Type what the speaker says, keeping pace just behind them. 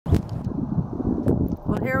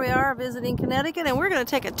Well, here we are visiting Connecticut, and we're going to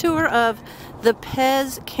take a tour of the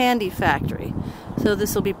Pez Candy Factory. So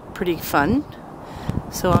this will be pretty fun.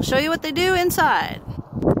 So I'll show you what they do inside.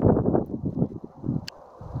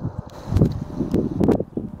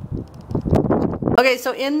 Okay,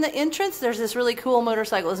 so in the entrance, there's this really cool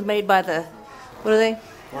motorcycle. It's made by the, what are they?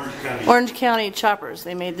 Orange County Choppers.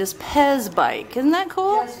 They made this Pez bike. Isn't that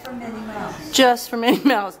cool? Just for Minnie Mouse. Just for Minnie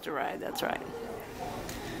Mouse to ride, that's right.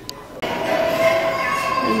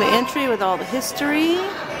 Here's the entry with all the history. Look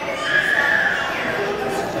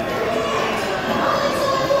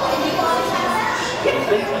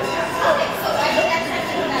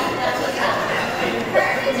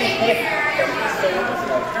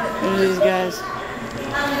at these guys.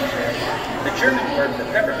 The German word for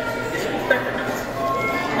peppermint is peppermint.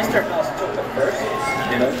 Mr. Haas took the first,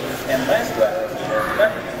 middle, and last letter of the word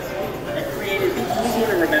peppermint and created the easy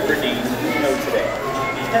to remember name we know today,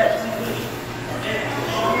 Pez.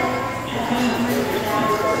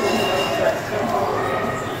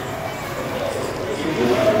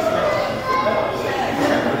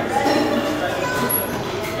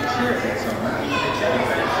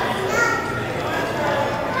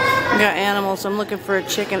 I got animals, so I'm looking for a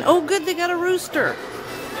chicken. Oh good, they got a rooster.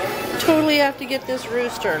 Totally have to get this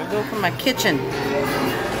rooster. It'll go for my kitchen.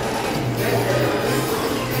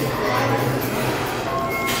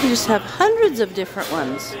 You just have hundreds of different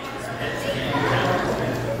ones.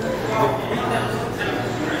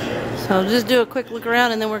 So I'll just do a quick look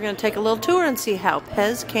around and then we're going to take a little tour and see how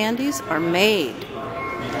Pez candies are made.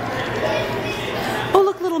 Oh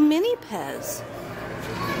look, little mini Pez.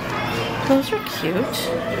 Those are cute.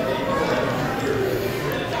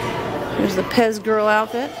 Here's the Pez girl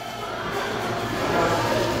outfit.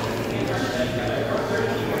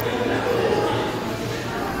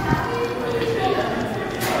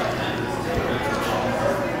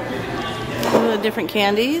 All the different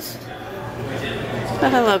candies.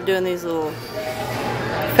 I love doing these little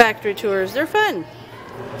factory tours. They're fun.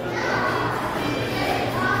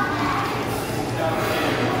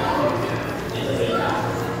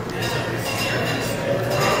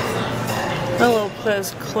 The little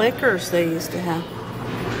Pez clickers they used to have.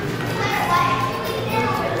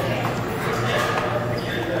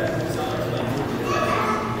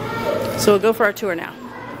 So we'll go for our tour now.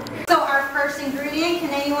 So our first ingredient, can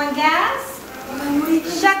anyone guess?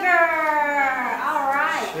 Sugar!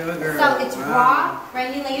 Alright. So it's raw,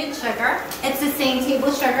 granulated sugar. It's the same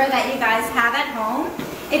table sugar that you guys have at home.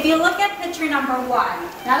 If you look at picture number 1,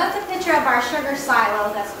 now that's a picture of our sugar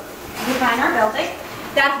silo that's behind our building.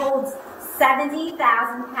 That holds 70,000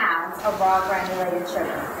 pounds of raw granulated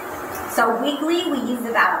sugar. So weekly, we use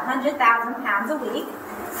about 100,000 pounds a week.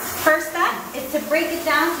 First step is to break it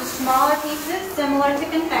down to smaller pieces, similar to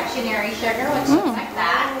confectionery sugar, which looks like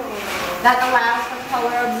that. That allows for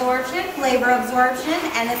color absorption, flavor absorption,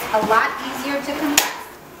 and it's a lot easier to compress.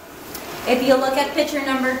 If you look at picture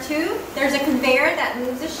number 2, there's a conveyor that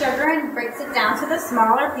moves the sugar and breaks it down to the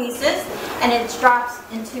smaller pieces, and it drops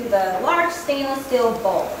into the large stainless steel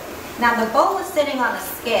bowl. Now the bowl is sitting on a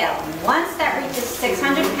scale. Once that reaches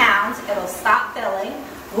 600 pounds, it'll stop filling.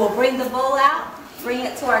 We'll bring the bowl out, bring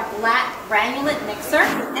it to our granulate mixer,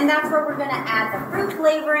 and that's where we're going to add the fruit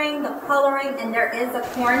flavoring, the coloring, and there is a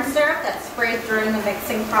corn syrup that's sprayed during the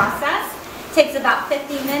mixing process. It takes about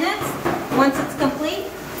 50 minutes. Once it's complete,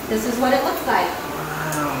 this is what it looks like.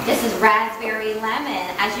 Wow. This is raspberry lemon.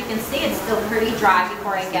 As you can see, it's still pretty dry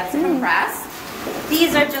before it gets compressed.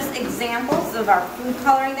 These are just examples of our food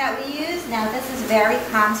coloring that we use. Now this is very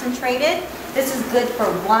concentrated. This is good for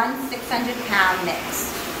one 600-pound mix.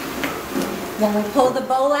 When we pull the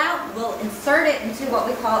bowl out, we'll insert it into what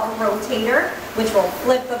we call a rotator, which will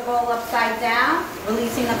flip the bowl upside down,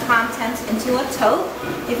 releasing the contents into a tote.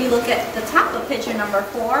 If you look at the top of picture number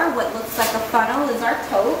 4, what looks like a funnel is our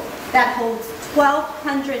tote that holds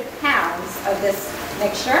 1,200 pounds of this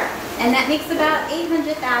mixture, and that makes about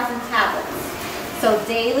 800,000 tablets. So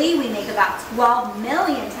daily, we make about 12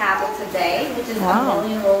 million tablets a day, which is a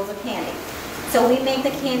million rolls of candy. So we make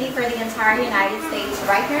the candy for the entire United States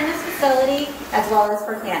right here in this facility, as well as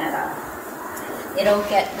for Canada. It'll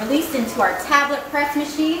get released into our tablet press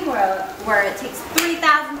machine where it takes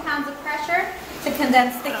 3,000 pounds of pressure to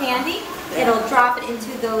condense the candy. It'll drop it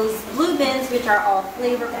into those blue bins, which are all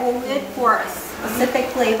flavor coded for a specific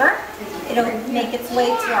flavor. It'll make its way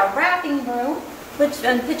to our wrapping room, which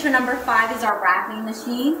in picture number 5 is our wrapping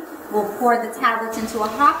machine. We'll pour the tablets into a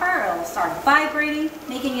hopper. It'll start vibrating,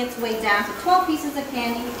 making its way down to 12 pieces of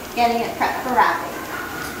candy, getting it prepped for wrapping.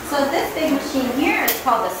 So this big machine here is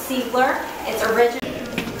called a seedler. It's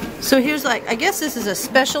original. So here's like, I guess this is a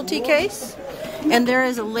specialty case, and there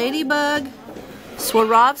is a ladybug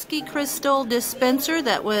Swarovski crystal dispenser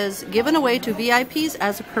that was given away to VIPs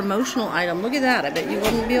as a promotional item. Look at that. I bet you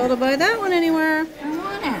wouldn't be able to buy that one anywhere. I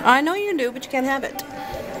want it. I know you do, but you can't have it.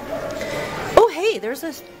 Oh, hey, there's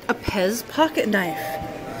a Pez pocket knife.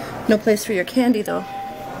 No place for your candy, though.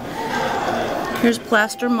 Here's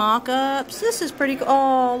plaster mock-ups. This is pretty cool.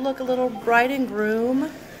 Oh, look, a little bride and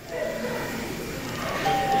groom.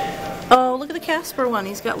 Oh, look at the Casper one.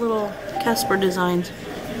 He's got little Casper designs.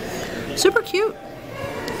 Super cute.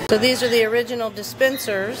 So these are the original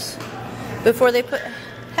dispensers before they put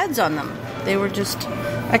heads on them. They were just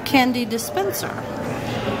a candy dispenser,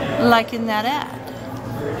 like in that ad.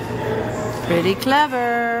 Pretty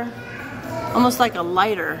clever. Almost like a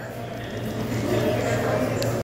lighter.